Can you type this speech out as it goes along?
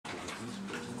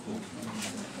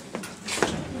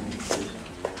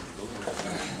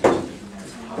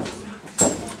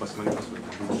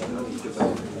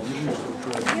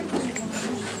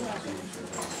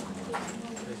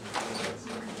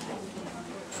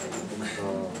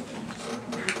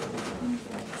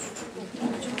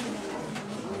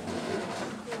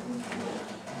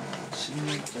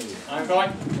I'm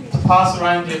going to pass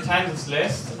around the attendance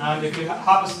list, and if you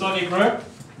have a study group,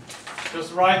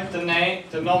 just write the name,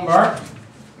 the number,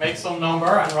 make some number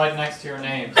and write next to your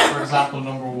name. For example,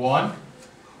 number 1,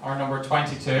 or number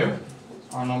 22,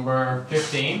 or number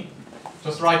 15.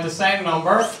 Just write the same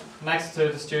number next to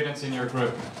the students in your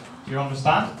group. Do you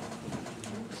understand?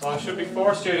 So there should be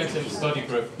 4 students in the study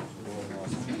group.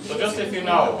 So just if you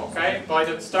know, okay, by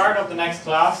the start of the next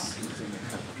class,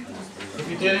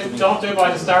 if you don't do it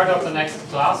by the start of the next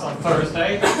class on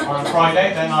Thursday or on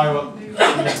Friday, then I will,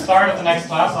 at the start of the next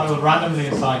class, I will randomly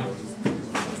assign you.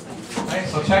 Okay,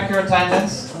 so check your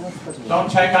attendance. Don't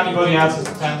check anybody else's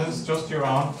attendance, just your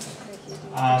own.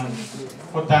 And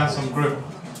put down some group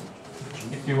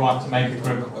if you want to make a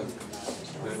group.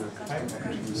 Okay.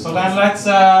 So then let's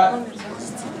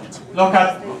look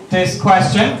at this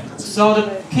question. So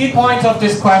the key point of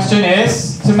this question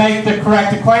is to make the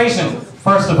correct equation,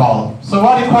 first of all. So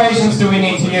what equations do we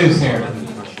need to use here?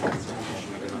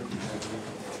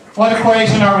 What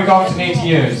equation are we going to need to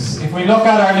use? If we look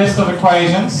at our list of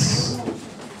equations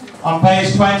on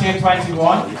page 20 and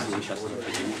 21,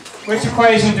 which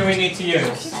equation do we need to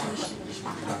use?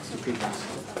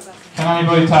 Can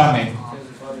anybody tell me?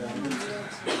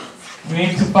 We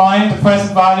need to find the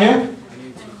present value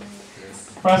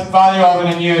of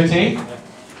an annuity.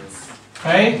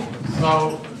 Okay,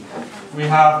 so we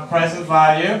have present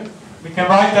value. We can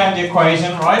write down the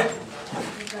equation, right?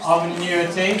 Of an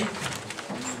annuity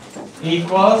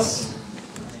equals,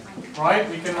 right?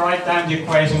 We can write down the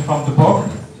equation from the book.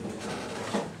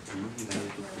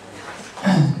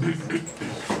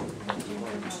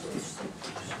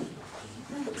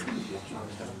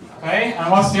 Okay,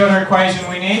 and what's the other equation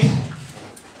we need?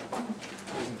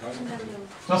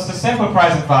 Just a simple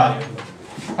present value.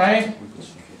 Okay?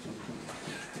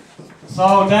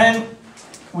 So then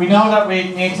we know that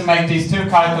we need to make these 2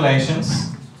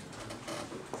 calculations.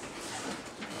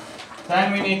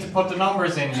 Then we need to put the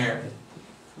numbers in here.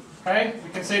 Okay? We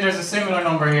can see there's a similar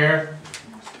number here.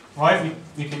 Right?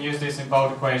 We can use this in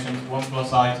both equations, 1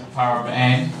 plus I to the power of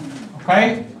n.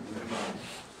 Okay?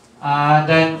 And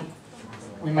then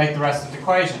we make the rest of the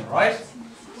equation, right?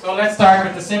 So let's start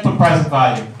with the simple present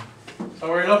value. So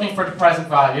we're looking for the present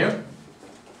value.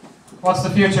 What's the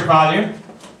future value?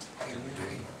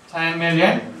 10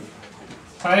 million.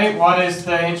 Okay, what is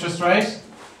the interest rate?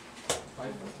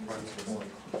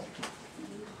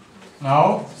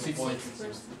 No?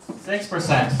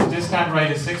 6%. The discount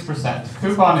rate is 6%.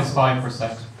 Coupon is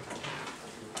 5%.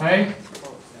 Okay?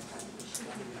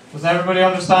 Does everybody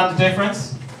understand the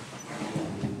difference?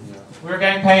 We're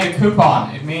getting paid a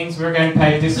coupon. It means we're getting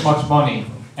paid this much money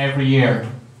every year.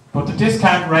 But the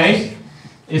discount rate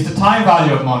is the time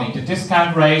value of money. The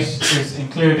discount rate is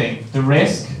including the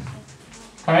risk,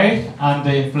 okay, and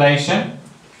the inflation,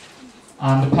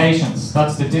 and the patience.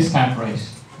 That's the discount rate.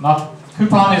 Not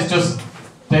coupon is just,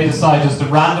 they decide just a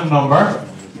random number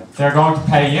they're going to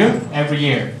pay you every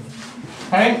year.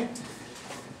 Okay?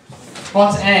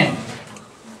 What's n?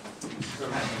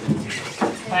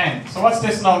 10. So what's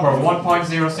this number?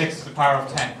 1.06 to the power of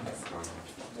 10.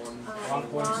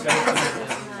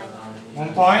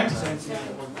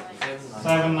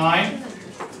 1.79.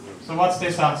 So what's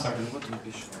this answer?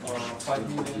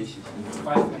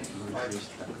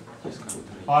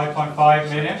 5.5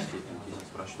 million.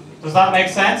 Does that make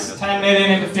sense? 10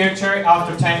 million in the future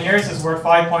after 10 years is worth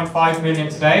 5.5 million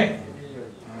today.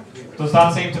 Does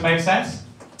that seem to make sense?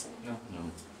 No.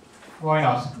 Why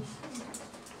not?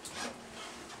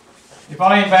 If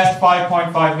I invest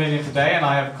 5.5 million today and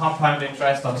I have compound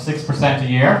interest of 6% a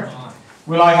year,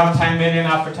 will I have 10 million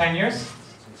after 10 years?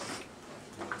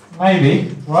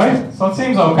 Maybe, right? So it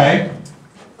seems okay.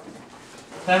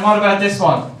 Then what about this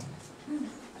one?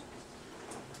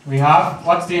 We have,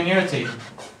 what's the annuity?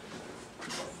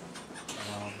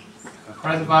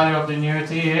 Present value of the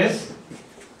annuity is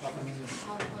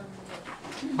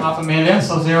 $500,000,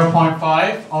 so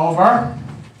 0.5 over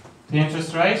the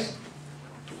interest rate,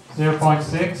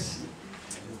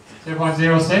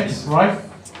 0.06, right?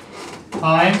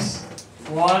 Times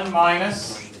 1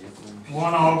 minus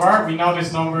 1 over, we know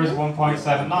this number is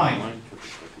 1.79.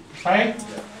 Okay?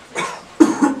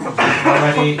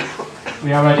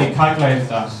 We already calculated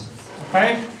that.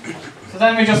 Okay? So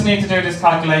then we just need to do this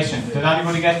calculation. Did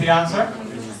anybody get the answer?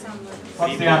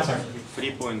 What's the answer?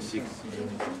 3.6.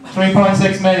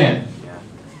 3.6 million.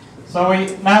 So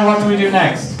now what do we do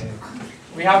next?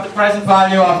 We have the present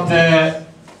value of the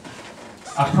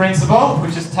principal,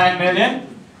 which is 10 million.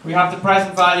 We have the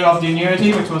present value of the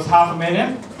annuity, which was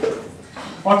 $500,000.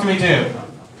 What do we do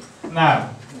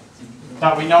now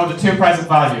that we know the 2 present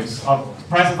values of the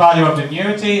present value of the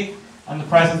annuity and the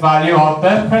present value of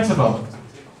the principal.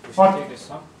 What?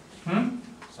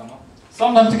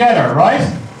 Sum them together, right?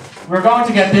 We're going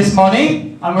to get this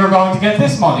money, and we're going to get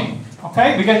this money.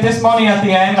 Okay, we get this money at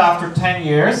the end after 10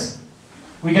 years.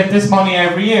 We get this money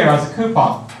every year as a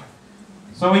coupon.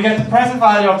 So we get the present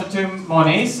value of the two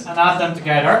monies and add them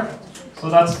together. So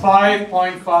that's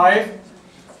 5.5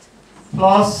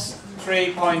 plus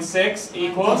 3.6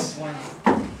 equals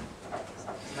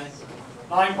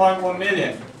 9.1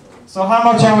 million. So how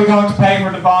much are we going to pay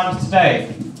for the bond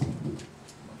today?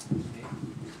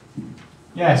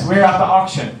 Yes, we're at the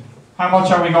auction. How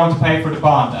much are we going to pay for the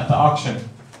bond at the auction?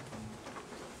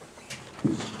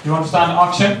 Do you understand the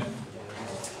auction?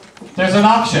 There's an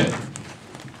auction.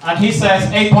 And he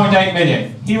says 8.8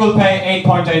 million. He will pay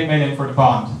 8.8 million for the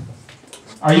bond.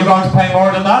 Are you going to pay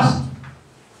more than that?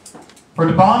 For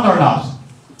the bond or not?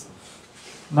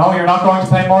 No, you're not going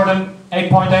to pay more than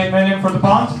 8.8 million for the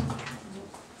bond?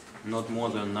 Not more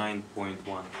than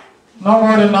 9.1. No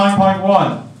more than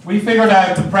 9.1. We figured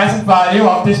out the present value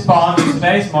of this bond in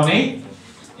today's money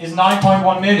is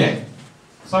 9.1 million.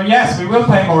 So yes, we will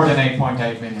pay more than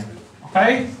 8.8 million.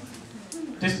 Okay?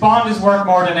 This bond is worth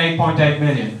more than 8.8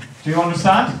 million. Do you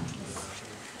understand?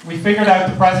 We figured out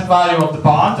the present value of the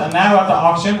bond, and now at the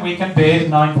auction we can bid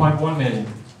 9.1 million.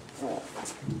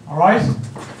 Alright?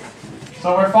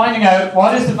 So we're finding out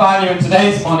what is the value in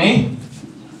today's money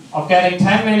of getting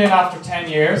 10 million after 10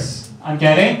 years and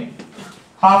getting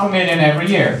 $500,000 every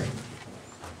year.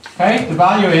 Okay? The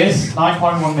value is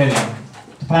 9.1 million.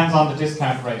 Depends on the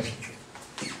discount rate.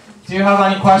 Do you have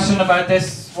any question about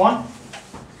this one?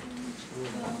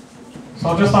 So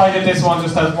I did this one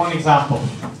just as one example.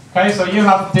 Okay, so you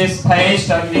have this page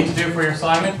that you need to do for your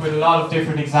assignment with a lot of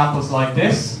different examples like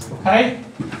this. Okay?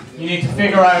 You need to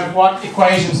figure out what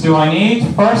equations do I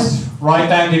need. First, write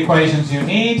down the equations you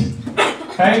need.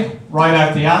 Okay? Write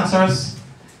out the answers.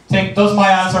 Think, does my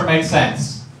answer make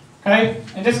sense? Okay?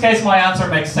 In this case, my answer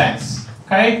makes sense.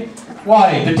 Okay?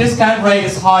 Why? The discount rate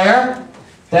is higher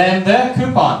than the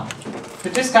coupon. The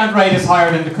discount rate is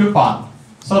higher than the coupon.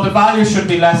 So the value should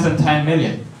be less than 10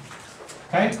 million.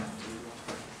 Okay?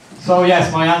 So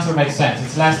yes, my answer makes sense.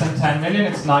 It's less than 10 million,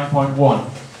 it's 9.1.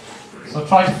 So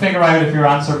try to figure out if your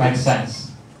answer makes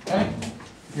sense. Okay?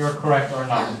 If you're correct or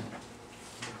not.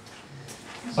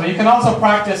 So you can also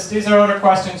practice, these are other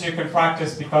questions you can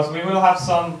practice because we will have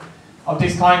some of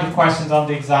these kind of questions on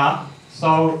the exam.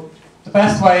 So the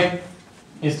best way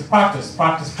is to practice,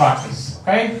 practice, practice.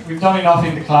 Okay? We've done enough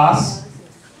in the class.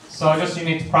 So just you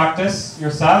need to practice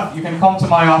yourself. You can come to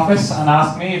my office and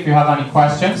ask me if you have any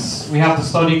questions. We have the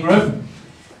study group.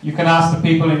 You can ask the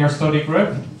people in your study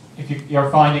group if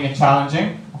you're finding it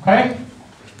challenging. Okay?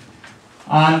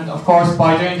 And of course,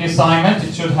 by doing the assignment,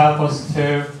 it should help us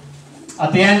to...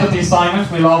 At the end of the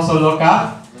assignment, we'll also look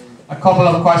at a couple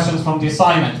of questions from the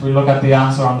assignment. We'll look at the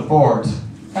answer on the board.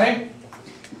 Okay?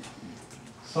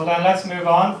 So then let's move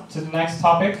on to the next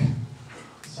topic.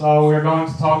 So we're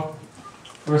going to talk...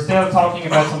 We're still talking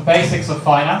about some basics of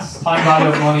finance. Time value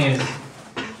of money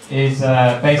is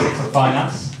basics of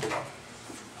finance.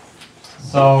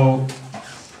 So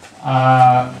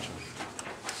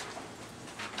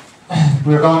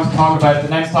we're going to talk about the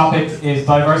next topic is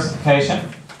diversification.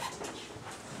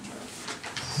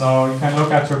 So you can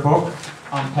look at your book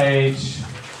on page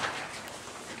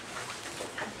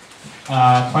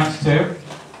 22.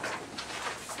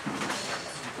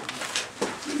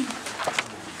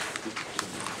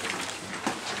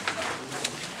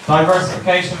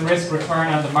 Diversification, risk, return,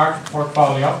 and the market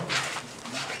portfolio.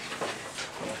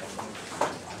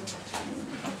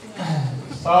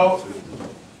 So,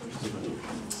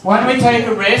 when we take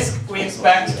a risk, we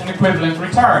expect an equivalent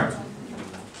return.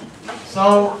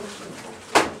 So,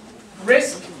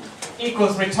 risk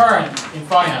equals return in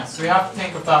finance. We have to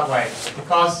think of that way.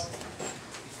 Because,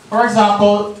 for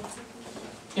example,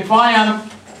 if I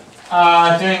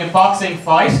am doing a boxing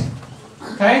fight,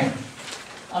 okay?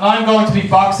 And I'm going to be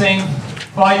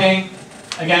fighting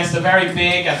against a very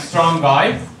big and strong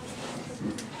guy.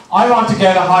 I want to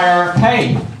get a higher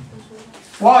pay.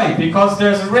 Why? Because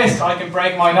there's a risk I can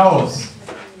break my nose,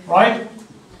 right?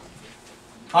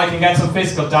 I can get some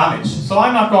physical damage. So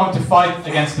I'm not going to fight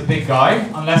against the big guy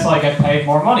unless I get paid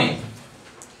more money.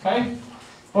 Okay?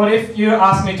 But if you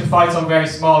ask me to fight some very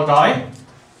small guy,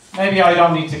 maybe I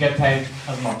don't need to get paid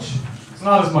as much. It's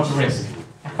not as much risk.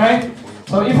 Okay?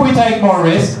 So if we take more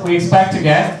risk, we expect to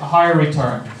get a higher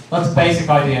return. That's the basic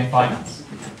idea in finance.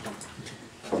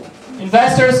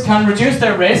 Investors can reduce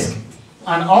their risk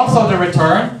and also the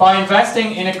return by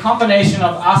investing in a combination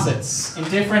of assets in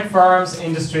different firms,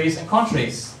 industries, and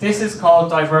countries. This is called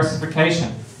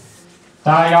diversification.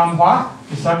 Dayonghua,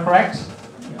 is that correct?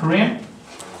 Korean?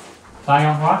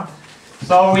 Dayonghua.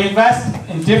 So we invest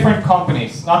in different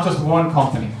companies, not just one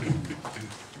company.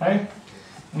 Okay?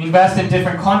 We invest in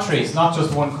different countries, not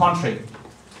just one country.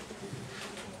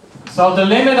 So the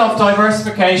limit of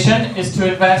diversification is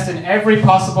to invest in every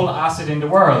possible asset in the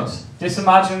world. This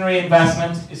imaginary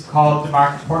investment is called the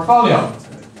market portfolio.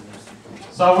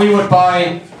 So we would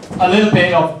buy a little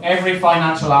bit of every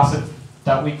financial asset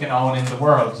that we can own in the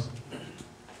world.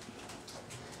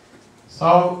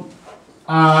 So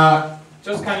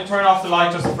just kind of turn off the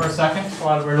light just for a second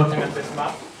while we're looking at this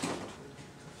map.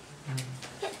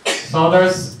 So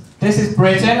this is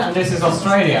Britain and this is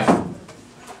Australia.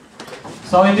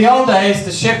 So in the old days,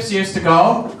 the ships used to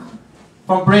go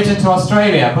from Britain to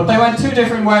Australia, but they went two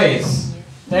different ways.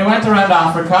 They went around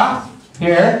Africa,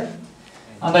 here,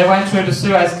 and they went through the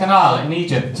Suez Canal in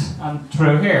Egypt, and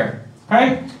through here.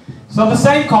 Okay? So the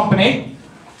same company,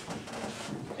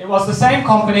 it was the same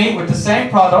company with the same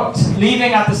product,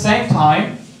 leaving at the same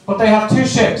time, but they have two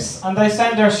ships, and they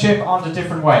send their ship on a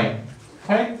different way.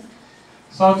 Okay?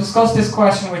 So discuss this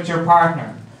question with your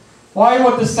partner. Why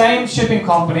would the same shipping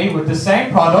company with the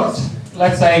same product,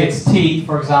 let's say it's tea,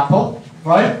 for example,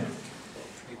 right?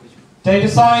 They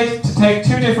decide to take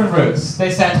two different routes. They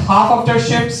send half of their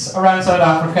ships around South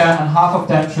Africa and half of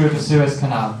them through the Suez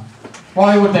Canal.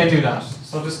 Why would they do that?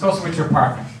 So discuss with your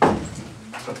partner.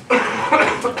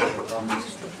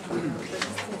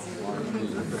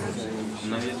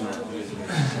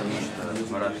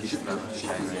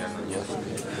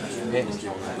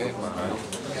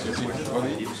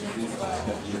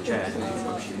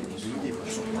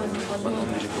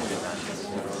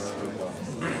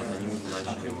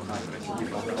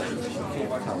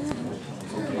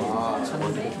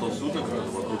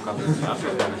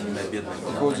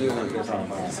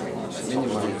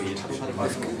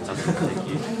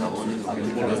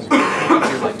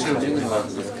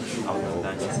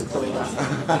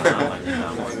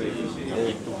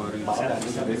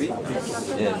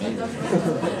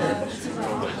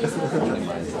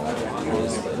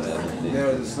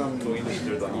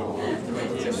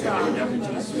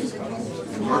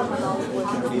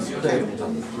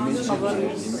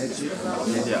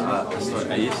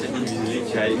 А если они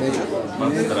везли чай в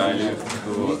Австралию,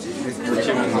 то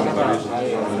зачем им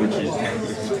говорить?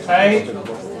 Okay.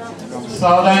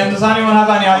 So then, does anyone have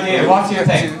any idea? What do you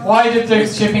think? Why did the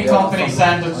shipping company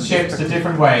send the ships to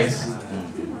different ways?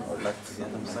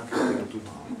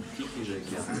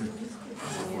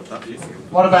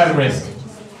 What about risk?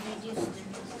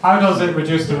 How does it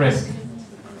reduce the risk?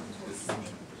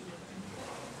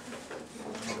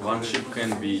 One ship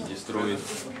can be destroyed.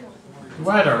 The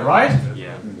weather, right?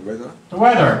 Yeah. The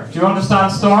weather. Do you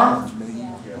understand storm?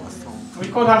 We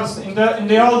could have in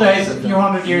the old days, a few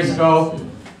hundred years ago,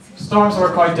 storms were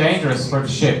quite dangerous for the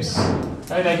ships.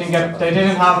 Okay, they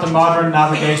didn't have the modern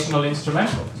navigational instrument,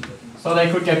 so they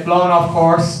could get blown off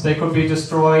course. They could be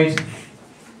destroyed.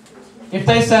 If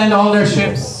they send all their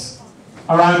ships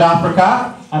around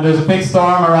Africa and there's a big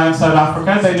storm around South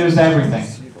Africa, they lose everything.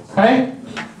 Okay?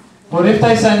 But if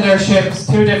they send their ships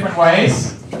two different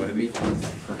ways,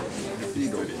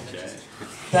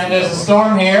 then there's a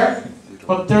storm here,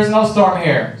 but there's no storm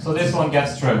here, so this one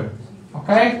gets through.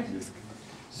 Okay?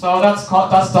 So that's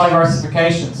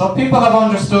diversification. So people have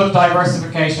understood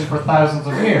diversification for thousands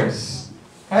of years.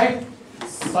 Okay?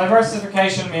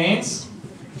 Diversification means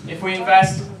if we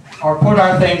invest or put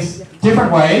our things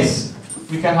different ways,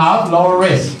 we can have lower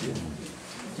risk.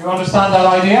 Do you understand that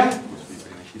idea?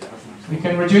 We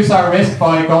can reduce our risk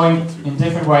by going in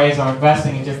different ways or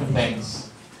investing in different things.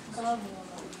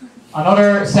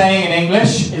 Another saying in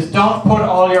English is don't put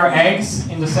all your eggs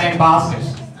in the same basket.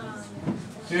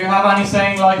 Do you have any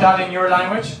saying like that in your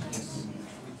language?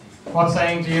 What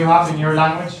saying do you have in your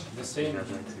language? The same.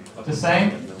 The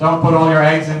same? Don't put all your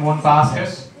eggs in one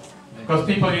basket. Because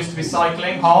people used to be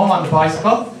cycling home on the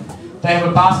bicycle. They have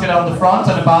a basket on the front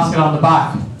and a basket on the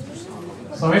back.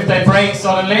 So if they brake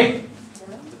suddenly,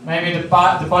 maybe the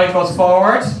bike goes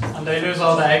forward and they lose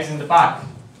all the eggs in the back.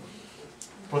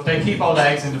 But they keep all the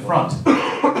eggs in the front.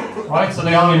 Right? So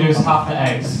they only lose half the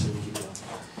eggs.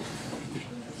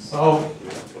 So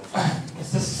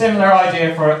it's a similar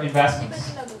idea for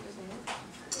investments.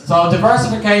 So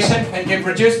diversification can give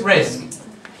reduced risk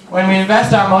when we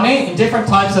invest our money in different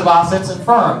types of assets and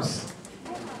firms.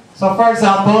 So for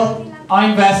example, I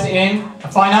invest in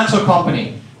a financial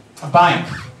company, a bank,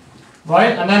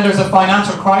 right? And then there's a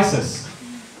financial crisis.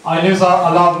 I lose a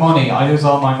lot of money, I lose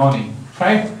all my money,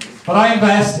 okay? But I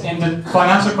invest in the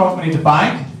financial company, the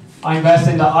bank, I invest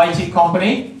in the IT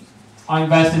company, I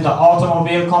invest in the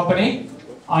automobile company,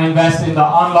 I invest in the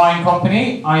online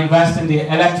company, I invest in the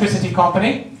electricity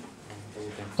company.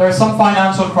 There's some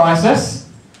financial crisis.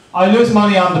 I lose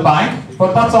money on the bank,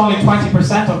 but that's only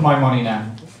 20% of my money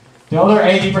now. The other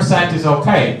 80% is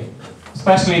okay,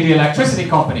 especially the electricity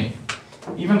company.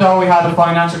 Even though we had a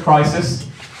financial crisis,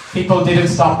 people didn't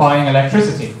stop buying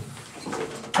electricity.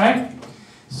 Okay?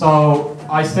 So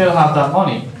I still have that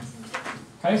money.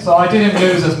 Okay? So I didn't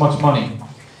lose as much money.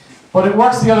 But it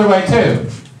works the other way too.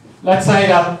 Let's say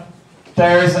that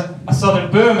there's a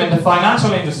sudden boom in the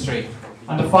financial industry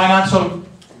and the financial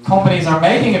companies are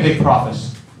making a big profit.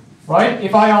 Right?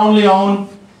 If I only own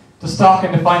the stock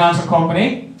in the financial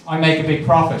company, I make a big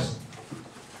profit.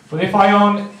 But if I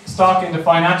own stock in the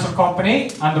financial company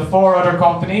and the 4 other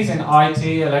companies in IT,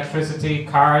 electricity,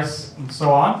 cars, and so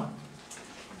on,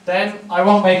 then I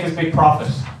won't make as big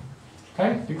profit.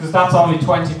 Okay? Because that's only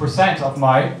 20% of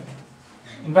my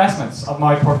investments, of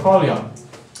my portfolio.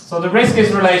 So the risk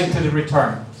is related to the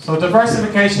return. So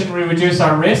diversification, we reduce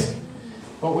our risk,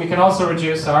 but we can also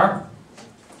reduce our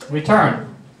return.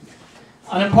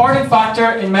 An important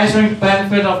factor in measuring the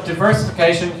benefit of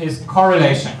diversification is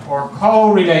correlation or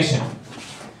correlation.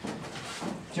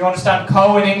 Do you understand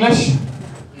co in English?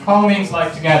 Co means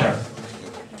like together.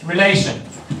 Relation.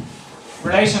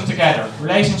 Relation together.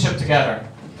 Relationship together.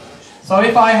 So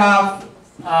if I have,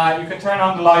 you can turn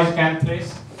on the light again,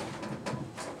 please.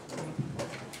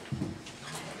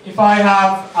 If I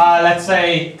have, let's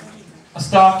say, a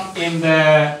stock in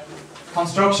the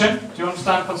construction, do you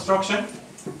understand construction?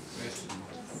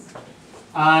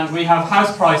 And we have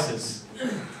house prices.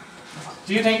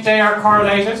 Do you think they are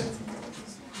correlated?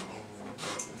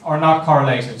 Or not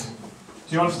correlated?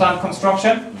 Do you understand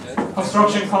construction?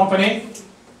 Construction company,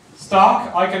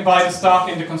 stock, I can buy the stock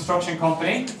in the construction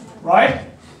company, right?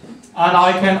 And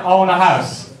I can own a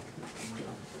house.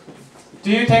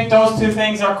 Do you think those two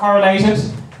things are correlated?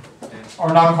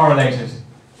 Or not correlated?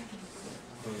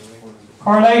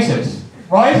 Correlated,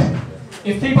 right?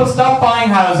 If people stop buying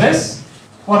houses,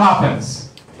 what happens?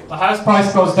 The house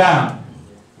price goes down.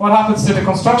 What happens to the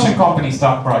construction company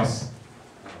stock price?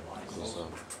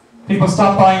 People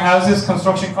stop buying houses,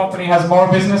 construction company has more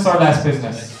business or less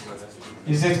business?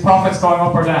 Is its profits going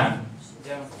up or down?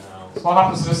 So what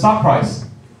happens to the stock price?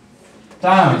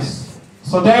 Down.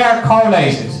 So they are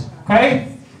correlated, okay?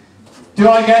 Do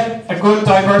I get a good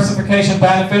diversification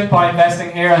benefit by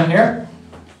investing here and here?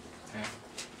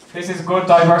 This is good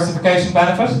diversification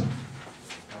benefit?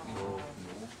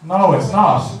 No, it's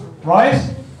not,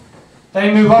 right?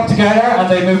 They move up together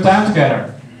and they move down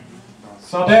together.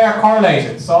 So they are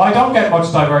correlated. So I don't get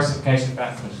much diversification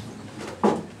benefit.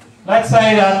 Let's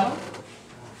say that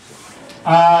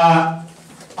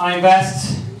I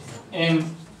invest in,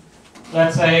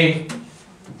 let's say,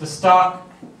 the stock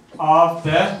of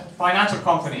the financial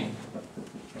company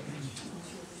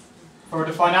for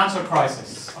the financial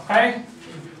crisis, okay?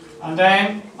 And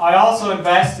then I also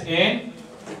invest in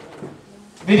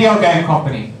video game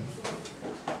company.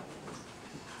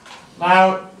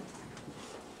 Now,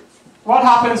 what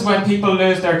happens when people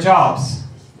lose their jobs?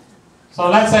 So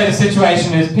let's say the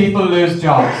situation is people lose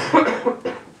jobs.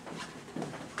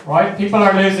 Right? People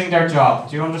are losing their job.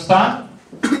 Do you understand?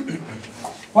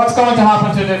 What's going to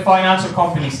happen to the financial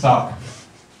company stock?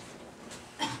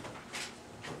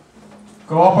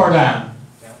 Go up or down?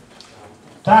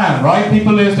 Down, right?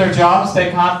 People lose their jobs, they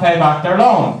can't pay back their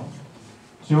loan.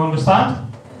 Do you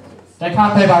understand? They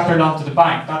can't pay back their loan to the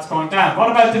bank. That's going down.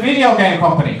 What about the video game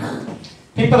company?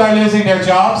 People are losing their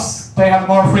jobs, they have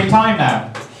more free time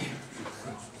now.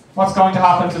 What's going to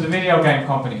happen to the video game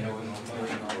company?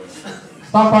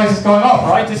 Stock price is going up,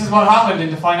 right? This is what happened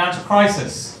in the financial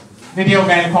crisis. Video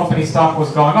game company stock was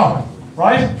going up,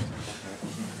 right?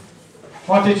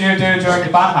 What did you do during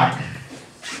the ban hack?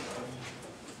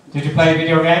 Did you play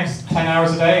video games 10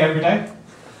 hours a day, every day?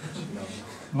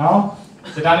 No?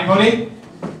 Did anybody?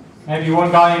 Maybe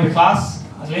one guy in the class,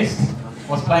 at least,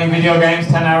 was playing video games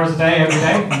 10 hours a day, every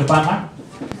day, in the ban hack?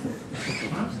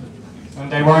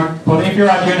 And they weren't, but if you're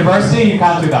at university, you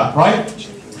can't do that, right?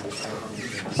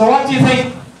 So what do you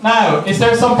think now? Is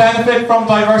there some benefit from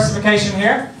diversification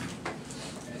here?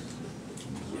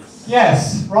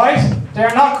 Yes, right?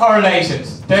 They're not correlated.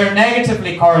 They're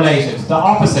negatively correlated, the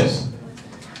opposite.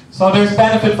 So there's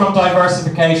benefit from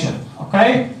diversification,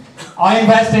 okay? I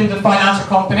invest in the financial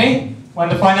company. When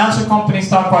the financial company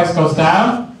stock price goes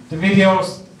down, the video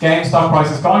game stock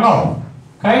price is going up,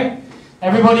 okay?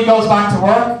 Everybody goes back to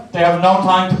work. They have no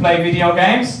time to play video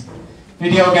games.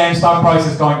 Video game stock price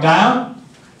is going down.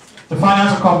 The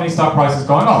financial company stock price is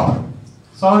going up.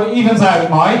 So it evens out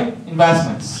my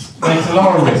investments. Makes a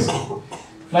lower risk.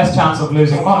 Less chance of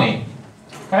losing money.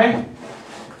 Okay?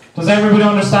 Does everybody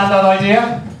understand that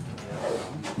idea?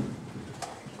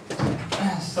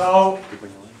 So,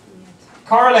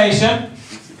 correlation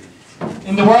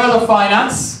in the world of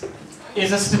finance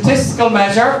is a statistical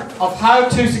measure of how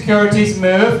two securities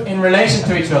move in relation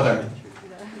to each other.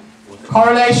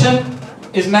 Correlation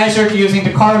is measured using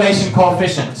the correlation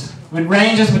coefficient, with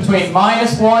ranges between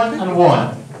 -1 and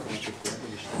 1.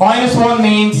 -1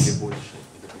 means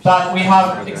that we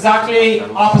have exactly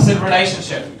opposite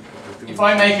relationship. If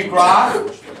I make a graph,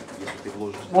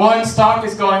 one stock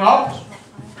is going up,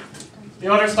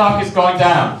 the other stock is going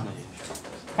down.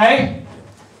 Okay?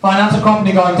 Financial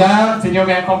company going down, video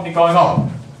game company going up.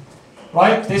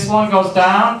 Right? This one goes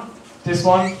down, this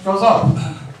one goes up.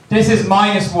 This is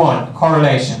 -1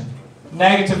 correlation.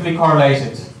 Negatively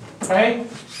correlated. Okay?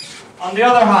 On the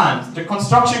other hand, the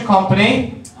construction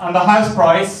company and the house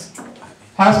price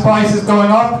is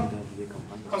going up,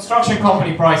 construction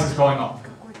company price is going up.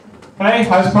 Okay?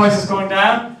 House price is going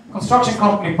down, construction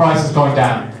company price is going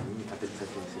down.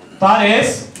 That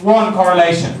is one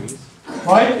correlation.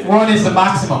 Right? One is the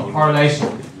maximum correlation.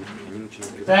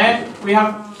 Then we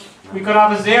could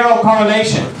have a zero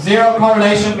correlation. Zero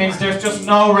correlation means there's just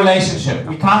no relationship.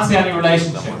 We can't see any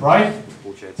relationship, right?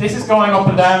 This is going up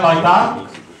and down like that.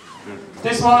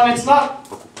 This one, it's not.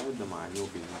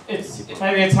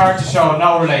 Maybe it's hard to show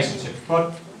no relationship,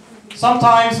 but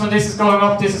sometimes when this is going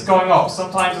up, this is going up.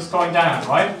 Sometimes it's going down,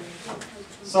 right?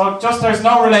 So just there's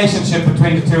no relationship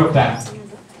between the two of them.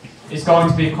 It's going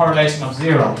to be a correlation of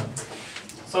 0.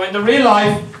 So in the real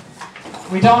life,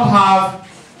 we don't have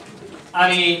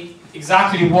any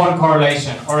exactly 1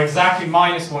 correlation or exactly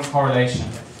 -1 correlation.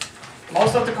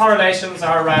 Most of the correlations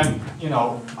are around,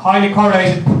 highly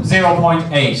correlated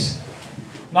 0.8.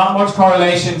 Not much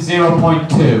correlation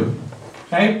 0.2.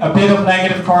 Okay? A bit of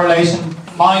negative correlation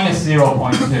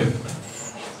 -0.2.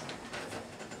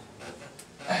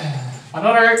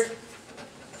 Another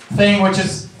thing which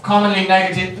is commonly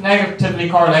negatively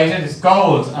correlated is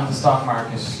gold and the stock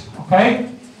market. Okay?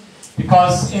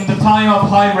 Because in the time of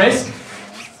high risk,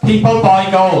 people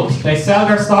buy gold. They sell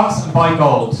their stocks and buy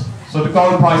gold. So the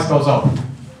gold price goes up.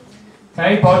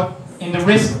 Okay? But in the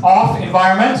risk-off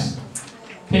environment,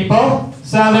 people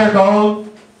sell their gold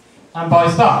and buy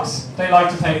stocks. They like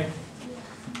to take,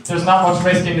 there's not much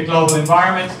risk in the global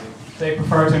environment, they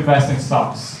prefer to invest in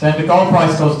stocks. Then the gold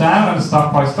price goes down and the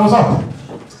stock price goes up.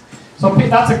 So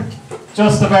that's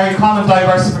just a very common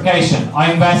diversification.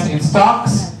 I invest in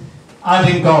stocks and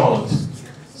in gold.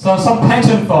 So some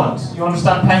pension fund, you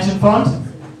understand pension fund?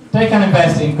 They can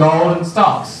invest in gold and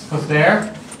stocks because they're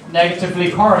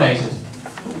negatively correlated,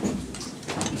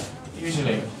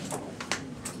 usually.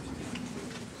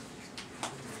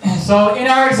 So in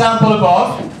our example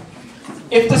above,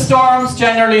 if the storms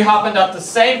generally happened at the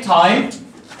same time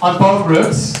on both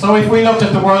routes, so if we looked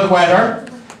at the world weather,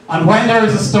 and when there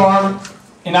is a storm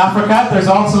in Africa, there's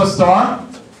also a storm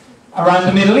around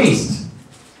the Middle East.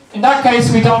 In that case,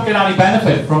 we don't get any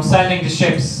benefit from sending the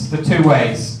ships the 2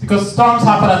 ways, because storms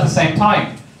happen at the same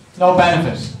time. No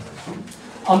benefit.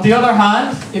 On the other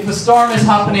hand, if a storm is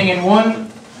happening in one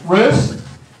route,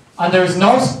 and there's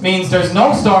no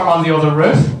storm on the other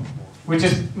route, which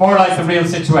is more like the real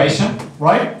situation,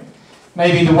 right?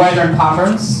 Maybe the weather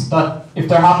patterns, that if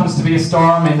there happens to be a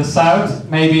storm in the south,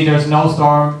 maybe there's no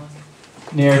storm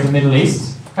near the Middle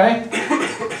East, okay?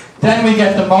 Then we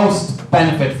get the most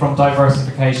benefit from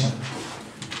diversification.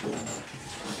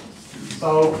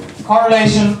 So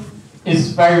correlation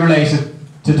is very related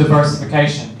to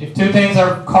diversification. If two things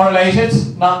are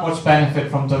correlated, not much benefit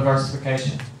from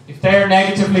diversification. If they're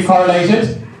negatively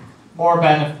correlated, more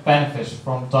benefit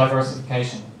from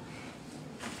diversification.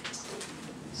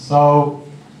 So,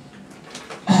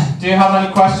 do you have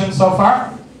any questions so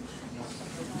far?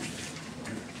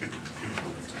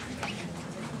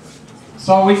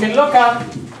 So we can look at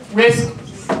risk.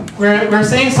 We're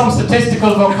seeing some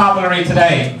statistical vocabulary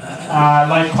today,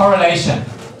 like correlation.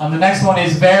 And the next one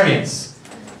is variance.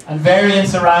 And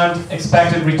variance around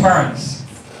expected returns.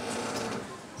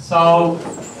 So,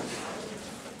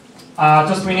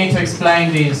 just we need to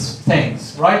explain these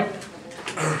things, right?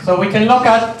 So we can look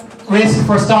at risk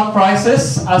for stock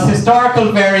prices as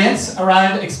historical variance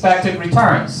around expected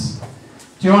returns.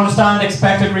 Do you understand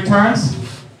expected returns?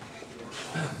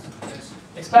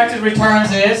 Expected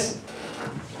returns is,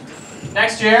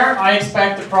 next year I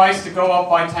expect the price to go up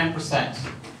by 10%.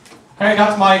 Okay,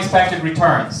 that's my expected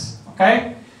returns.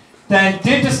 Okay? Then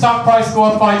did the stock price go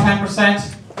up by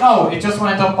 10%? No, it just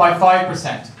went up by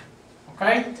 5%.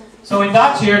 Okay? So in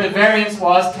that year the variance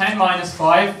was 10 minus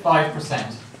 5,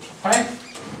 5%. Okay?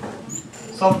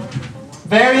 So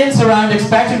variance around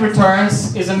expected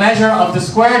returns is a measure of the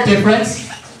square difference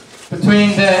between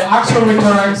the actual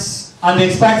returns and the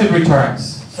expected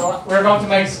returns. So we're going to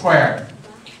make squared.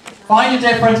 Find the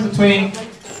difference between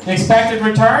the expected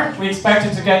return, we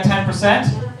expected to get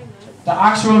 10%. The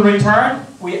actual return,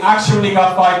 we actually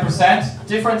got 5%.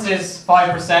 Difference is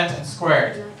 5% and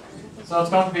squared. So it's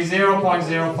going to be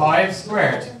 0.05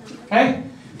 squared. Okay?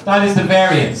 That is the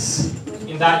variance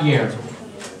in that year.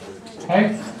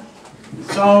 Okay?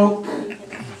 So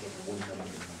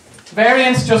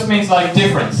variance just means like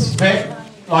difference.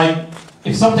 Like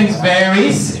if something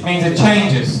varies, it means it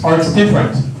changes or it's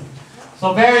different.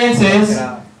 So variance is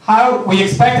how we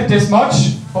expected this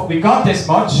much, but we got this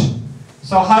much.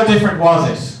 So how different was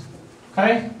it?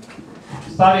 Okay?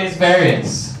 So that is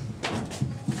variance.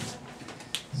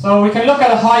 So we can look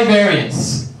at a high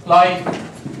variance, like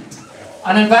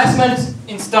an investment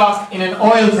in stock in an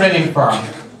oil drilling firm.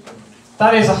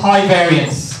 That is a high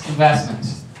variance investment.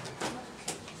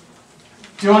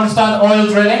 Do you understand oil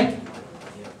drilling?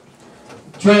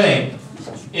 Drilling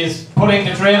is putting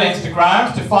the drill into the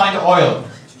ground to find oil.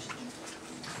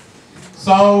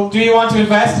 So, do you want to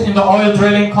invest in the oil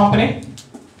drilling company?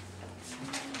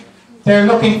 They're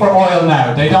looking for oil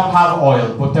now. They don't have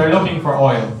oil, but they're looking for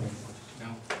oil. No.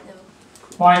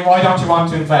 Why don't you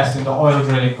want to invest in the oil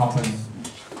drilling company?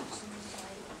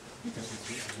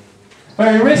 It's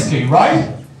very risky,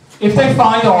 right? If they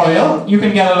find oil, you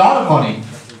can get a lot of money.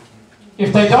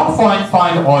 If they don't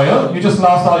find oil, you just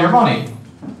lost all your money.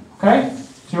 Okay?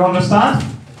 Do you understand?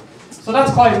 So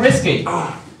that's quite risky.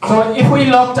 So if we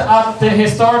looked at the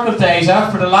historical data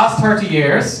for the last 30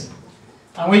 years,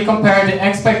 and we compared the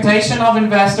expectation of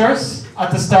investors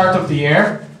at the start of the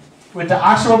year with the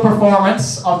actual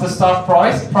performance of the stock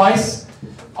price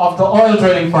of the oil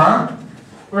drilling firm,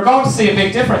 we're going to see a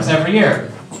big difference every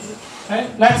year. Okay?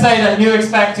 Let's say that you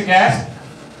expect to get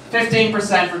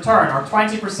 15% return or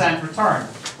 20% return,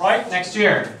 right, next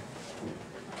year.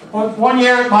 But one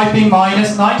year it might be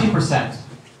minus 90%.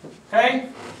 Okay?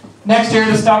 Next year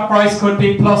the stock price could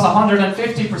be plus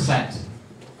 150%.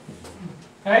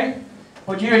 Okay?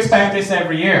 But you expect this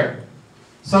every year.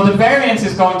 So the variance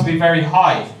is going to be very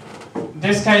high. In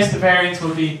this case the variance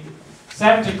will be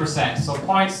 70%, so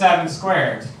 0.7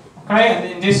 squared. Okay?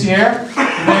 And in this year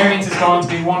the variance is going to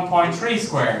be 1.3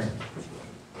 squared.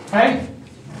 Okay?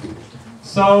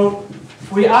 So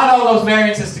we add all those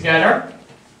variances together,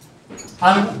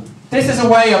 and this is a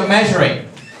way of measuring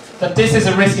that this is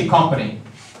a risky company.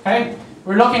 Okay?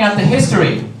 We're looking at the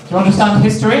history. Do you understand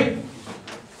history?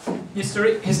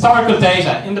 Historical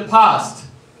data in the past.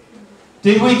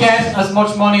 Did we get as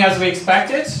much money as we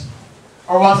expected,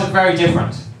 or was it very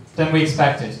different than we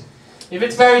expected? If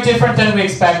it's very different than we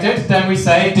expected, then we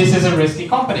say this is a risky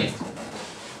company.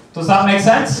 Does that make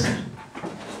sense?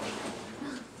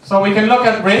 So we can look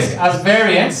at risk as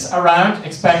variance around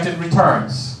expected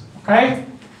returns. Okay?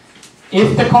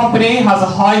 If the company has a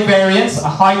high variance, a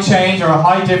high change, or a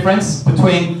high difference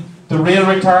between the real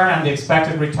return and the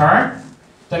expected return,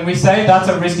 then we say that's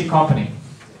a risky company.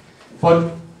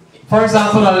 But, for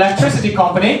example, an electricity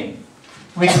company,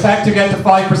 we expect to get the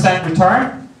 5%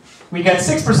 return, we get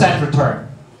 6% return.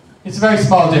 It's a very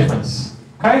small difference.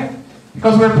 Okay?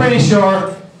 Because we're pretty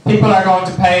sure people are going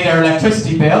to pay their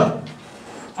electricity bill,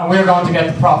 and we're going to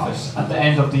get the profit at the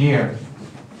end of the year.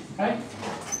 Okay?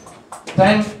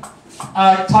 Then,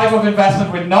 a type of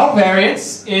investment with no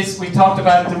variance is, we talked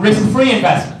about the risk-free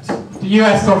investment, the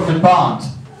US government bond.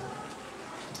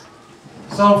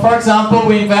 So, for example,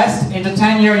 we invest in the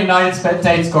 10-year United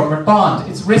States government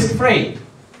bond. It's risk-free.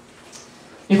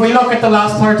 If we look at the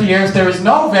last 30 years, there is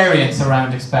no variance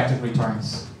around expected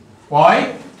returns.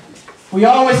 Why? We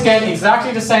always get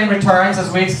exactly the same returns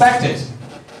as we expected,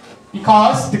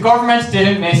 because the government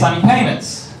didn't miss any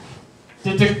payments.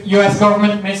 Did the US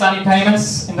government miss any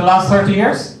payments in the last 30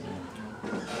 years?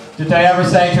 Did they ever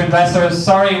say to investors,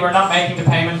 sorry, we're not making the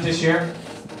payment this year?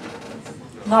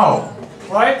 No.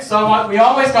 Right? So we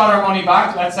always got our money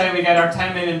back. Let's say we get our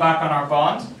 10 million back on our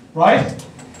bond. Right?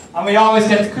 And we always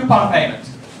get the coupon payment.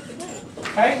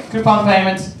 Okay? Coupon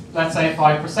payment, let's say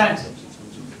 5%.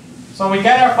 So we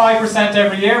get our 5%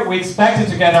 every year. We expected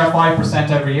to get our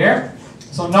 5% every year.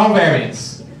 So no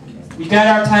variance. We get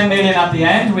our 10 million at the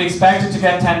end. We expected to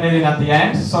get 10 million at the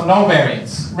end. So no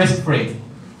variance. Risk-free.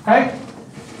 Okay?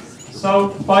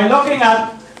 So by looking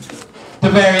at the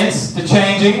variance, the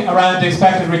changing around the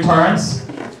expected returns,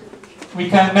 we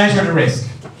can measure the risk.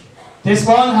 This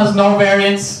one has no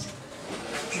variance,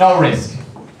 no risk.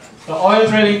 The oil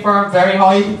drilling firm, very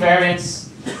high variance,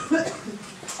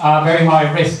 very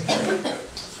high risk.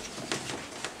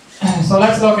 So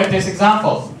let's look at this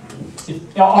example.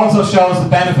 It also shows the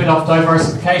benefit of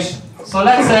diversification. So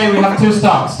let's say we have two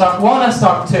stocks, stock 1 and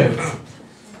stock 2.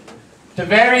 The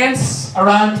variance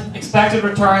around expected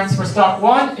returns for stock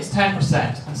 1 is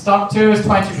 10% and stock 2 is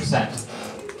 20%.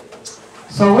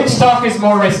 So which stock is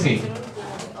more risky?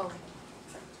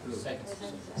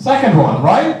 Second one,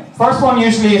 right? First one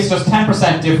usually is just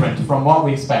 10% different from what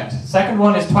we expect. Second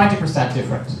one is 20%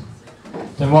 different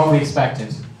than what we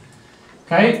expected.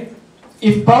 Okay?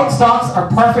 If both stocks are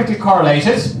perfectly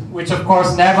correlated, which of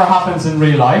course never happens in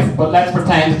real life, but let's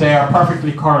pretend they are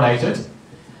perfectly correlated,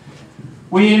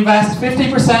 we invest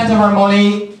 50% of our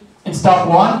money in stock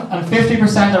 1 and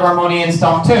 50% of our money in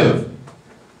stock 2.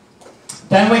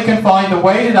 Then we can find the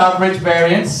weighted average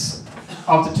variance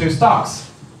of the two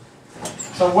stocks.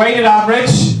 So weighted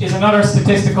average is another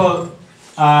statistical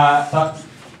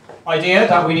idea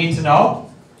that we need to know.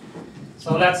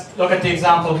 So let's look at the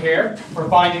example here for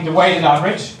finding the weighted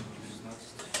average.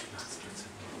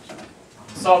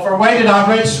 So for weighted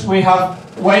average, we have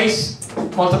weight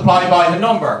multiplied by the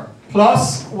number,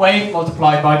 plus weight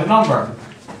multiplied by the number.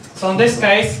 So in this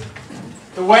case,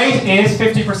 the weight is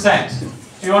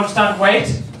 50%. Do you understand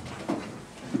weight?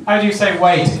 How do you say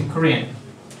weight in Korean?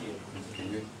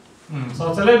 So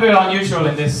it's a little bit unusual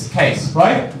in this case,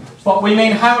 right? But we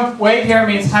mean weight here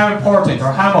means how important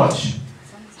or how much.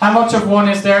 How much of 1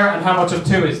 is there and how much of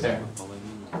 2 is there.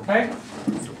 Okay?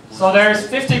 So there's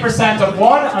 50% of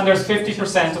 1 and there's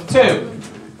 50% of 2.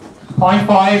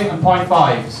 0.5 and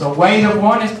 0.5. So weight of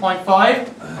 1 is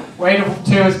 0.5, weight of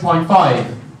 2 is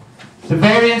 0.5. The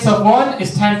variance of 1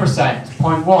 is 10%,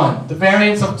 0.1. The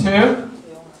variance of 2,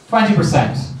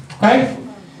 20%. Okay?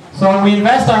 So we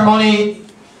invest our money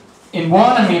in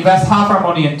 1 and we invest half our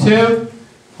money in 2.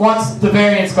 What's the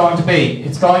variance going to be?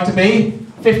 It's going to be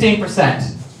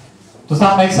 15%. Does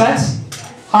that make sense?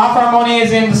 Half our money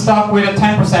is in the stock with a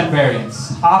 10%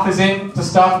 variance. Half is in the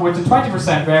stock with a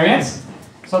 20% variance.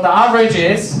 So the average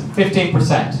is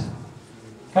 15%.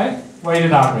 Okay?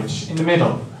 Weighted average in the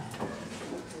middle.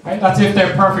 Okay? That's if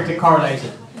they're perfectly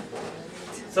correlated.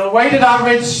 So weighted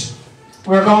average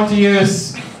we're going to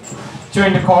use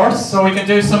during the course. So we can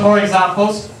do some more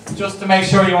examples just to make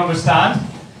sure you understand.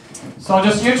 So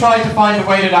just you try to find the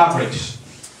weighted average.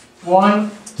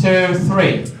 1, 2,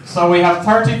 3. So we have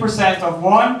 30% of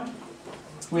 1,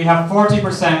 we have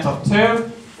 40% of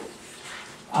 2,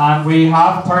 and we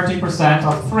have 30%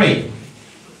 of 3.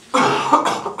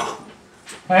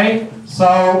 Okay,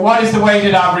 so what is the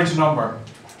weighted average number?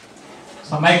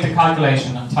 So make the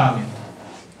calculation and tell me.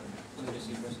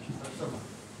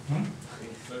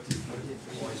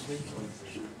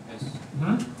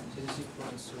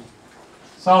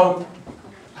 So,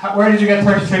 where did you get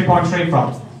 33.3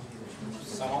 from?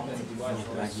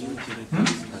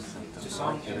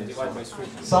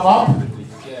 Sum up?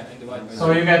 Yeah, and divide by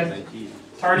So you get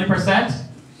 30%?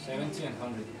 70 and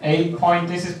 100. 8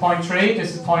 this is 0.3,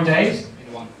 this is 0.8,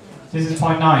 And 1. this is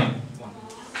 0.9.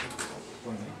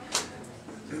 1.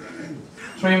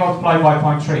 3 multiplied by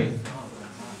 0.3.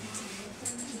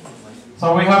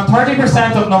 So we have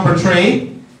 30% of number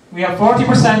 3, we have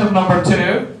 40% of number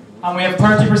 2, and we have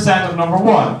 30% of number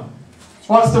 1.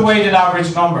 What's the weighted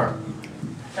average number?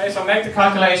 Okay, so make the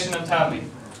calculation and tell me.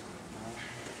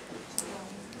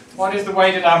 What is the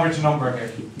weighted average number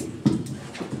here?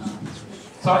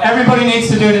 So everybody needs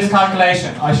to do this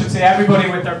calculation. I should see everybody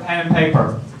with their pen and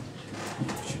paper.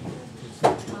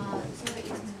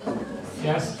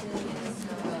 Yes?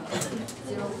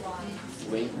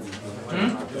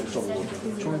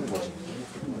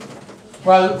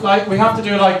 Well, we have to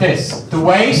do it like this. The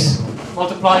weight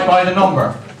multiplied by the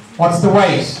number. What's the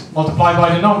weight multiplied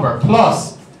by the number?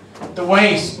 Plus the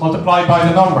weight multiplied by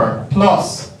the number.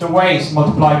 Plus the weight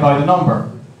multiplied by the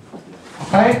number.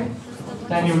 Okay?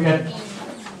 Then you get...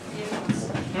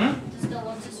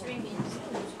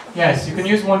 Yes, you can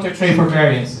use 1, 2, 3 for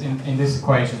variance in this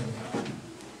equation.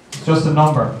 It's just a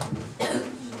number.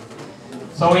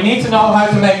 So we need to know how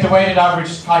to make the weighted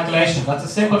average calculation. That's a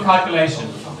simple calculation,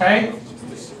 okay?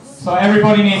 So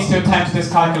everybody needs to attempt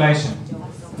this calculation.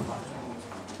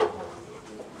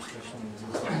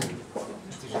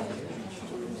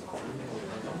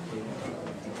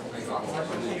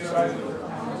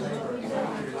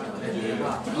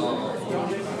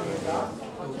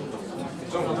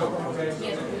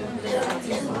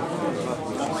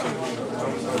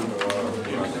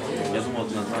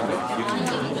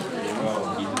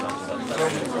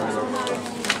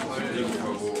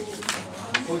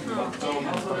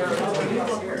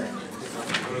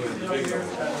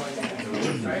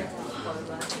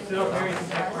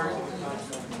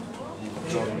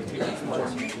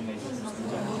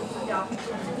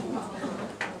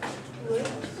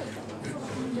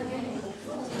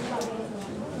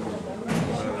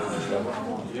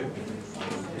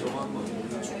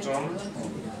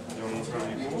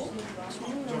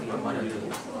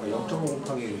 0.5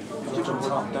 곱하기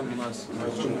 0.4 딱 마이너스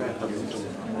 0.5 딱 0.5.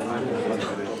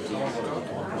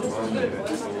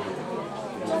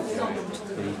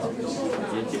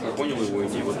 Я типа понял его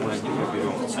идею, вот мы один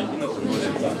берем, один это 0,1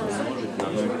 умножить на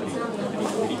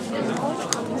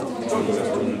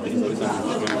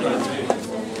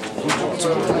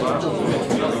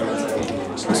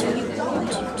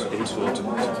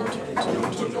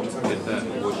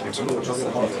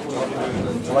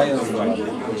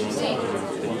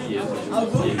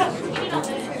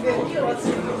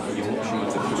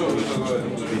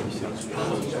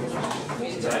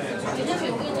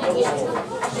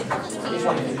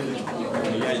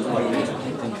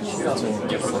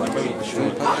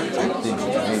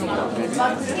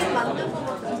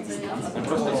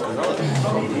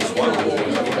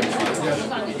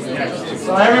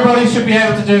So everybody should be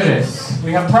able to do this.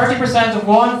 We have 30% of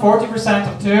 1, 40%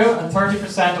 of 2, and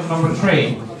 30% of number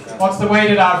 3. What's the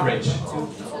weighted average? 2.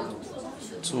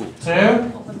 2.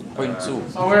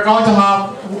 0.2. So we're going to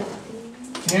have,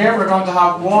 here we're going to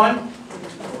have 1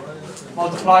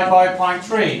 multiplied by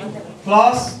 0.3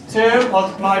 plus 2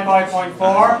 multiplied by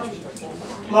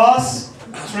 0.4 plus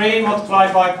 3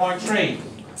 multiplied by 0.3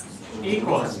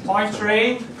 equals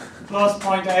 0.3 plus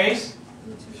 0.8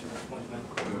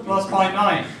 plus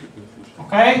 0.9.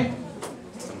 Okay?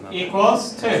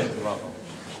 Equals 2.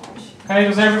 Okay,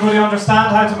 does everybody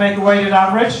understand how to make a weighted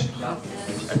average?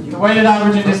 The weighted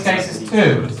average in this case is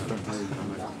 2.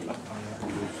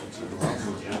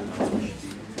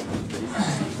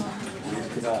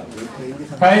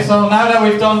 Okay, so now that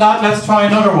we've done that, let's try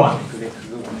another one.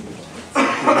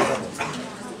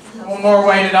 One more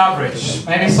weighted average.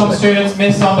 Maybe some students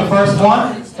missed on the first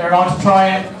one. They're going to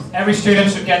try it. Every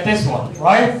student should get this one,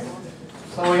 right?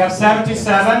 So we have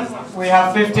 77. We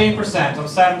have 15% of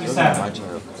 77,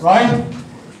 right?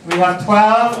 We have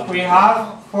 12. We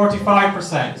have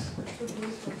 45%.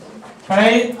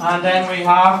 Okay, and then we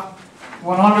have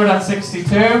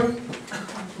 162.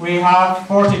 We have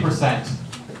 40%.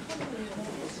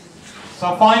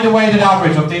 So find the weighted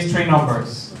average of these three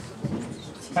numbers.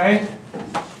 Okay?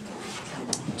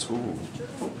 2.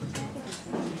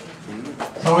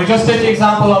 So we just did the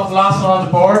example of the last one on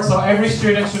the board, so every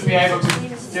student should be able to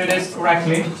do this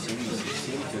correctly.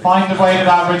 Find the weighted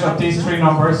average of these three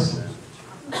numbers.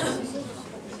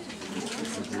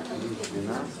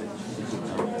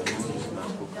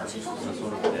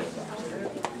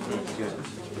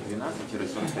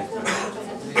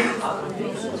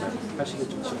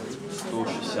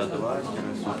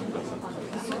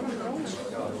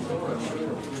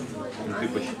 Ты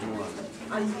посчитала.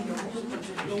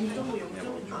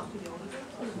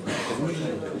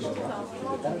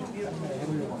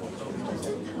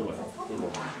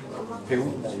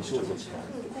 배운다 이 시간에.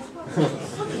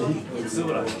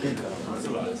 연습을 안 해.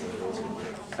 연습을 안 했어.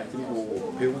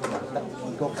 그리고 배우는 건 딱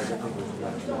이거 가지고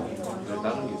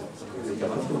다른 게 있어.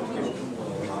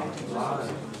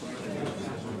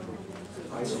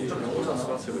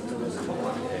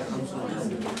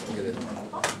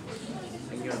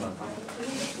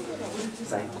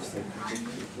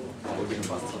 어디는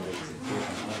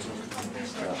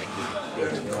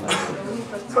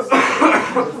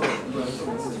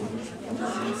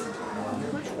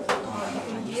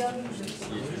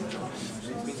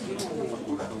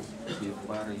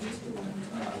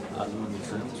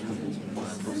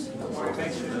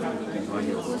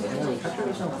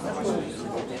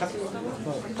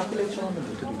calculation 하면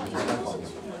못해도 이상한 거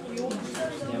아니야?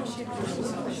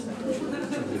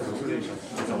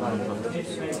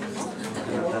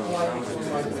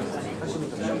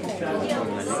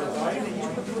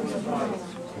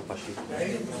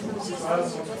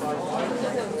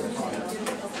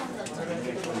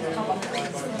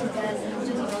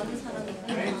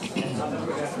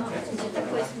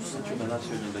 Она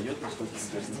сегодня дает, насколько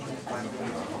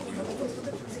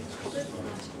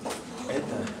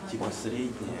это типа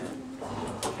средний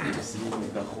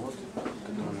доход,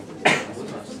 который мы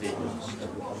получаем, средний.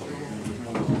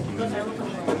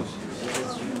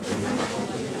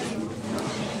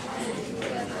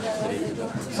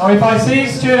 So if I see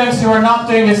students who are not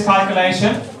doing this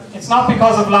calculation, it's not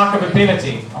because of lack of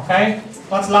ability, okay?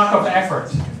 That's lack of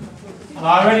effort. And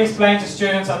I already explained to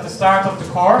students at the start of the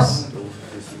course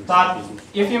that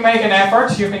if you make an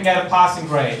effort, you can get a passing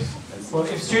grade. But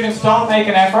if students don't make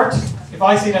an effort, if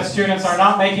I see that students are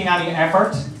not making any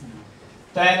effort,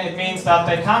 then it means that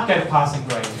they can't get a passing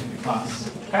grade in the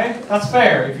class. Okay? That's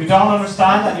fair. If you don't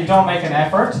understand and you don't make an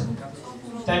effort,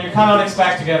 then you cannot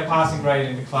expect to get a passing grade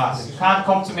in the class. You can't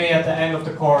come to me at the end of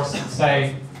the course and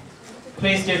say,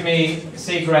 please give me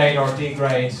C grade or D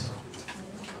grade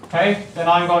okay, then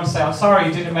I'm going to say, I'm sorry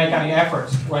you didn't make any effort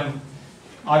when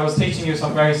I was teaching you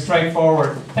some very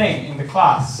straightforward thing in the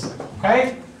class,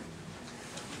 okay?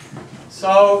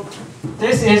 So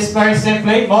this is very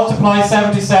simply multiply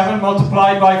 77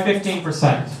 multiplied by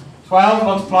 15%, 12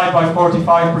 multiplied by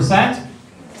 45%,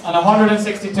 and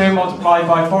 162 multiplied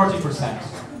by 40%,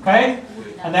 okay?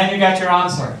 And then you get your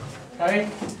answer, okay?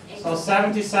 So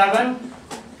 77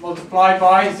 multiplied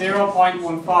by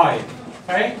 0.15,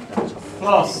 okay?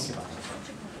 Plus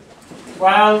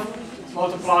 12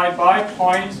 multiplied by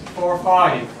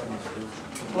 0.45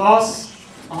 plus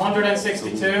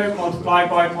 162 multiplied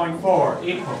by 0.4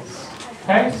 equals.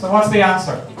 Okay, so what's the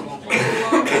answer?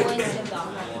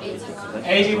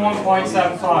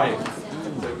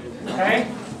 81.75. Okay?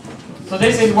 So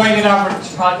this is weighted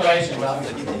average calculation that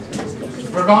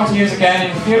we're going to use again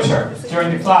in the future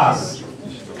during the class.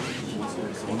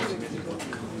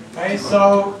 Okay,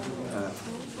 so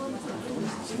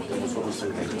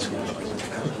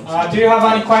do you have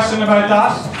any question about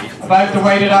that? About the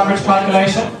weighted average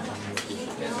calculation?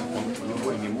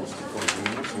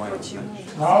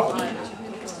 No?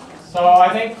 So I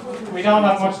think we don't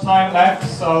have much time left,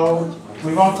 so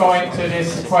we won't go into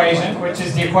this equation, which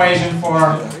is the equation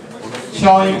for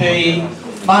showing the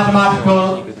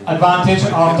mathematical advantage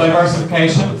of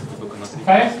diversification.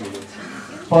 Okay?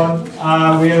 But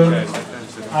we'll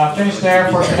finish there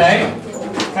for today.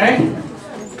 Okay?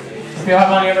 If you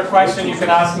have any other question, you can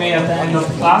ask me at the end of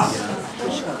the class.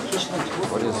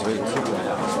 What is weight?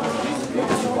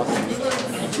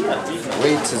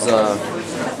 Weight is a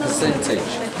percentage.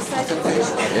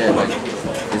 Yeah, like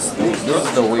this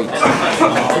is the weight.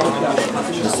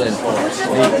 Percent.